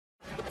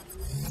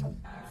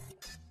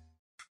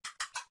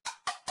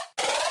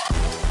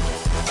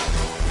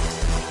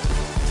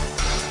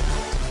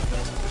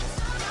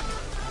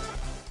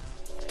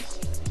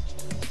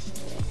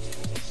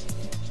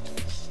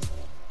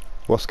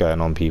What's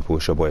going on, people?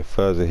 It's your boy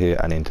Phurzaah here,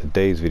 and in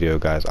today's video,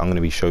 guys, I'm going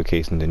to be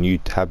showcasing the new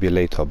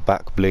Tabulator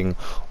back bling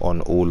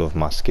on all of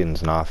my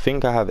skins. Now I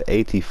think I have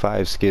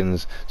 85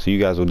 skins, so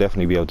you guys will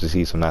definitely be able to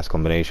see some nice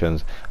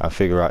combinations and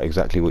figure out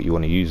exactly what you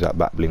want to use that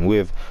back bling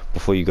with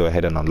before you go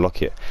ahead and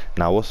unlock it.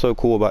 Now what's so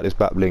cool about this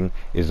back bling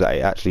is that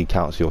it actually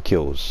counts your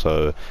kills,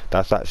 so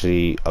that's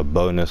actually a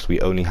bonus.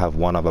 We only have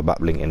one other back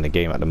bling in the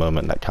game at the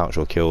moment that counts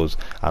your kills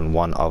and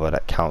one other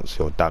that counts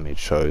your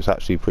damage, so it's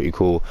actually pretty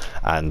cool.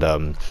 And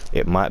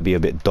it might be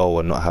a bit dull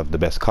and not have the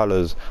best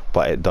colors,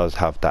 but it does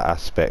have that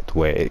aspect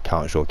where it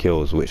counts your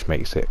kills, which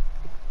makes it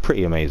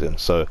pretty amazing.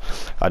 So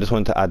I just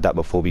wanted to add that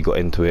before we got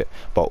into it.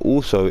 But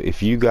also,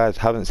 if you guys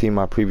haven't seen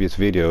my previous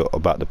video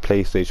about the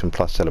PlayStation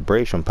Plus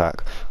celebration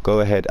pack,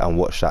 go ahead and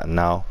watch that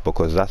now,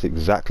 because that's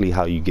exactly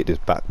how you get this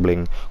back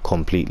bling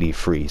completely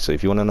free. So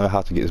if you want to know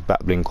how to get this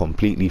back bling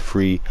completely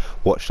free,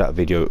 watch that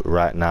video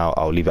right now.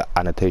 I'll leave an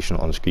annotation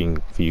on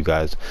screen for you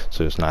guys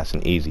so it's nice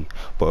and easy.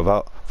 But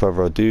without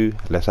further ado,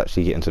 let's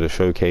actually get into the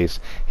showcase.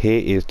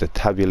 Here is the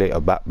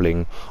Tabulator back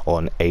bling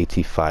on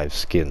 85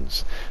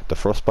 skins. The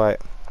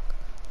frostbite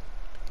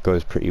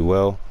goes pretty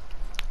well.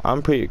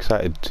 I'm pretty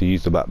excited to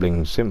use the back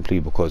bling simply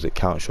because it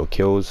counts your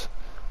kills.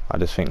 I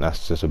just think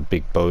that's just a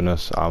big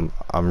bonus. I'm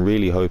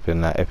really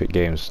hoping that Epic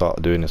Games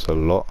start doing this a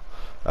lot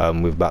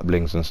with back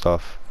blings and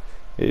stuff.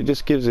 It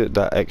just gives it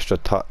that extra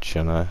touch,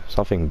 you know,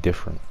 something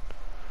different.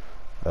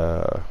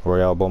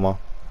 Royale bomber,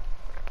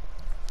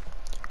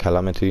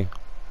 Calamity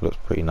looks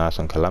pretty nice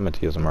on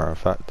Calamity, as a matter of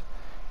fact.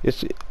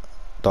 It's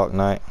Dark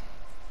Knight,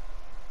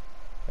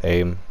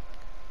 aim,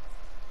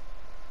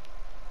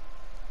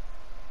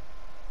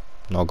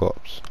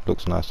 Nogops,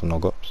 looks nice on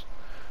Nogops.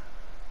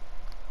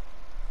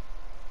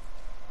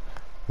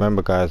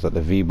 Remember guys that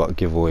the V-Buck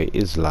giveaway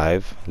is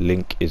live,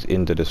 link is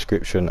in the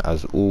description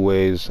as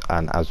always,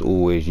 and as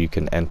always you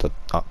can enter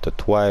up to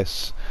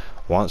twice.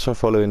 Once I'm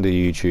following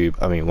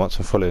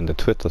the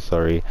Twitter,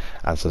 sorry,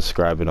 and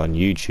subscribing on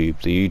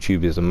YouTube. The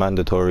YouTube is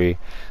mandatory,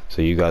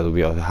 so you guys will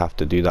be able to have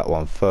to do that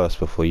one first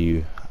before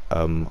you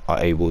are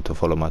able to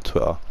follow my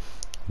Twitter.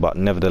 But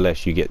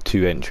nevertheless, you get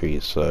 2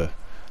 entries, so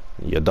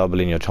you're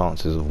doubling your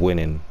chances of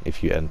winning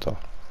if you enter.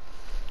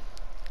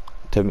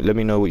 Let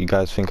me know what you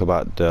guys think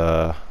about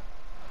the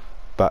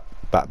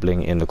back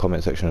bling in the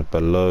comment section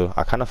below.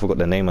 I kind of forgot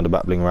the name of the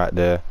back bling right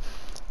there.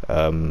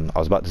 I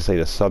was about to say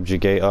the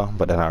Subjugator,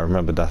 but then I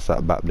remembered that's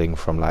that back bling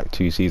from like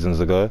 2 seasons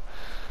ago,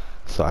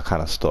 so I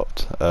kind of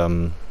stopped.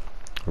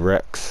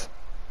 Rex,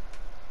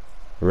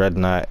 Red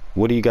Knight.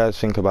 What do you guys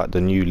think about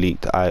the new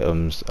leaked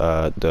items,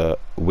 the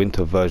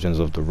winter versions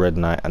of the Red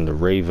Knight and the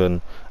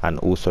Raven, and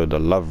also the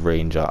Love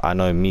Ranger? I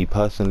know me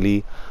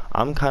personally,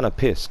 I'm kind of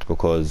pissed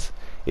because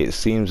it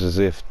seems as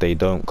if they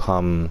don't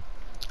come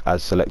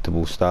as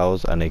selectable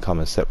styles and they come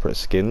as separate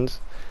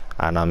skins.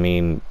 And I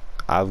mean,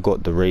 I've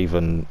got the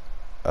Raven,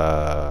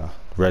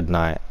 Red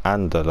Knight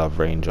and the Love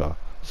Ranger,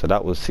 so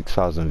that was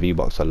 6,000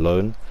 V-Bucks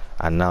alone,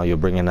 and now you're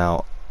bringing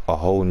out a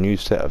whole new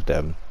set of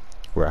them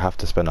where I have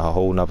to spend a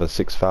whole nother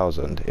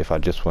 6,000 if I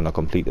just want to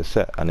complete the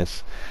set. And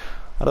it's,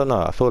 I don't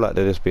know, I feel like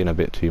they're just being a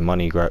bit too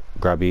money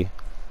grabby.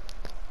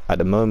 At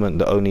the moment,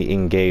 the only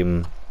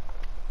in-game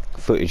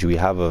footage we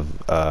have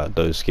of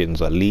those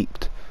skins are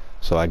leaked,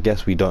 so I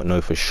guess we don't know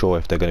for sure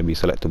if they're going to be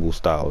selectable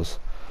styles,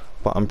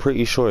 but I'm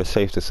pretty sure it's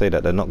safe to say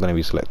that they're not going to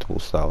be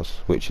selectable styles,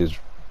 which is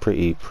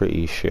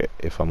pretty shit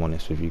if I'm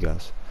honest with you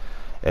guys.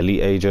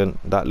 Elite Agent,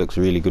 that looks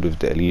really good with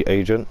the Elite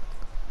Agent.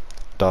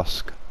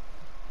 Dusk.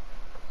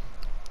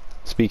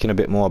 Speaking a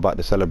bit more about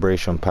the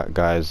celebration pack,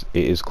 guys,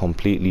 it is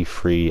completely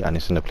free and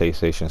it's in the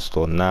PlayStation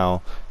Store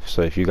now,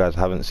 so if you guys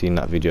haven't seen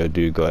that video,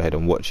 do go ahead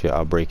and watch it.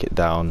 I'll break it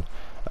down.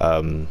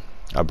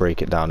 I'll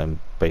break it down and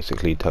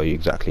basically tell you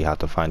exactly how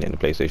to find it in the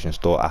PlayStation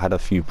Store. I had a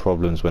few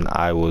problems when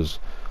I was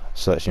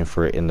searching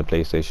for it in the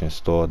PlayStation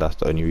Store. That's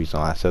the only reason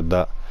I said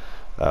that.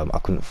 I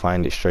couldn't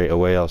find it straight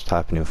away. I was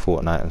typing in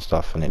Fortnite and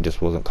stuff and it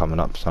just wasn't coming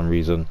up for some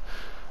reason.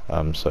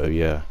 So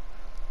yeah,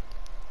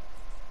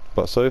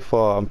 but so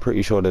far I'm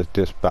pretty sure that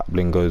this back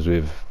bling goes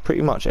with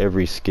pretty much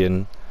every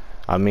skin.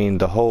 I mean,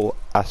 the whole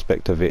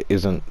aspect of it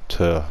isn't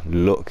to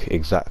look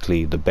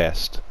exactly the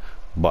best,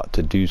 but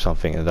to do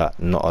something that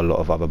not a lot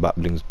of other back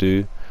blings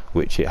do,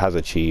 which it has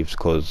achieved,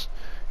 because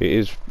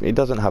it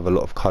doesn't have a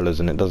lot of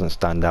colors and it doesn't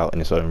stand out in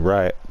its own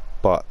right,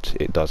 but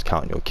it does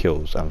count your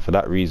kills, and for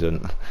that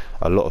reason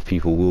a lot of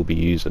people will be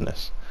using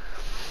this.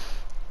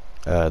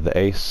 The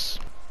Ace,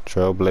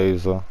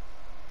 Trailblazer,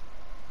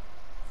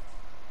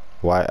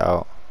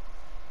 Whiteout,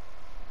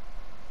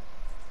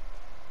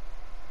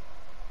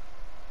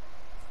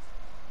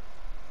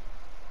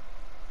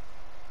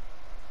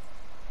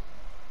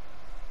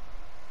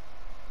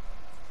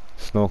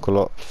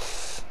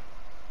 Snorkelops,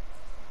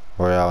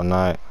 Royale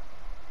Knight,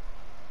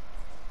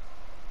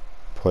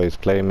 Poise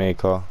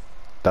Playmaker,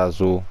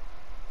 Dazzle,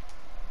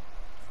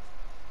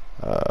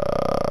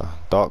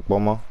 Dark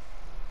Bomber,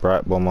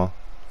 Bright Bomber,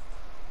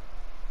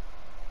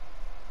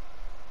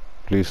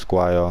 Blue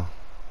Squire,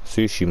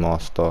 Sushi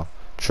Master,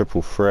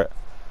 Triple Threat,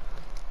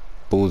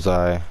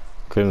 Bullseye,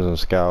 Crimson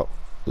Scout,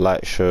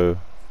 Light Show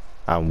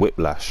and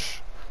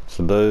Whiplash.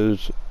 So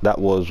that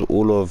was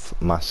all of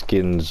my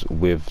skins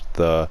with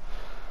the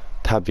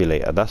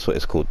Tabulator. That's what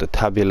it's called, the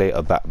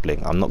Tabulator back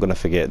bling. I'm not going to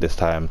forget this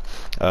time.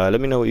 Let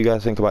me know what you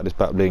guys think about this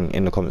back bling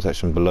in the comment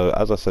section below.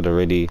 As I said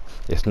already,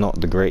 it's not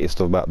the greatest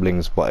of back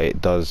blings, but it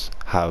does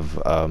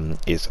have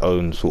its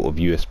own sort of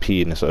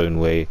USP in its own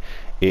way.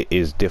 It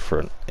is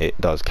different, it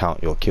does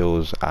count your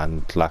kills,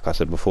 and like I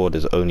said before,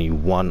 there's only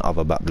one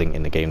other back bling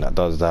in the game that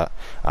does that,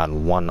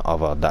 and one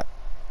other that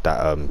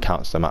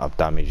counts the amount of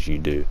damage you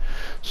do.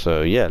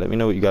 So yeah, let me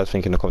know what you guys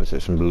think in the comment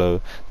section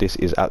below. This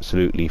is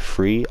absolutely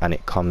free, and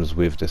it comes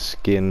with the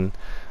skin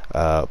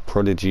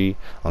Prodigy.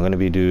 I'm going to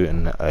be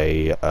doing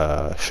a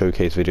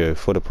showcase video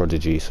for the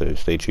Prodigy, so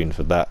stay tuned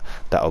for that.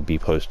 That'll be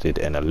posted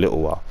in a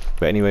little while.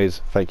 But anyways,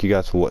 thank you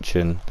guys for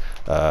watching.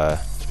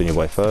 It's been your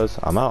boy Phurzaah.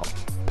 I'm out.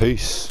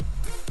 Peace.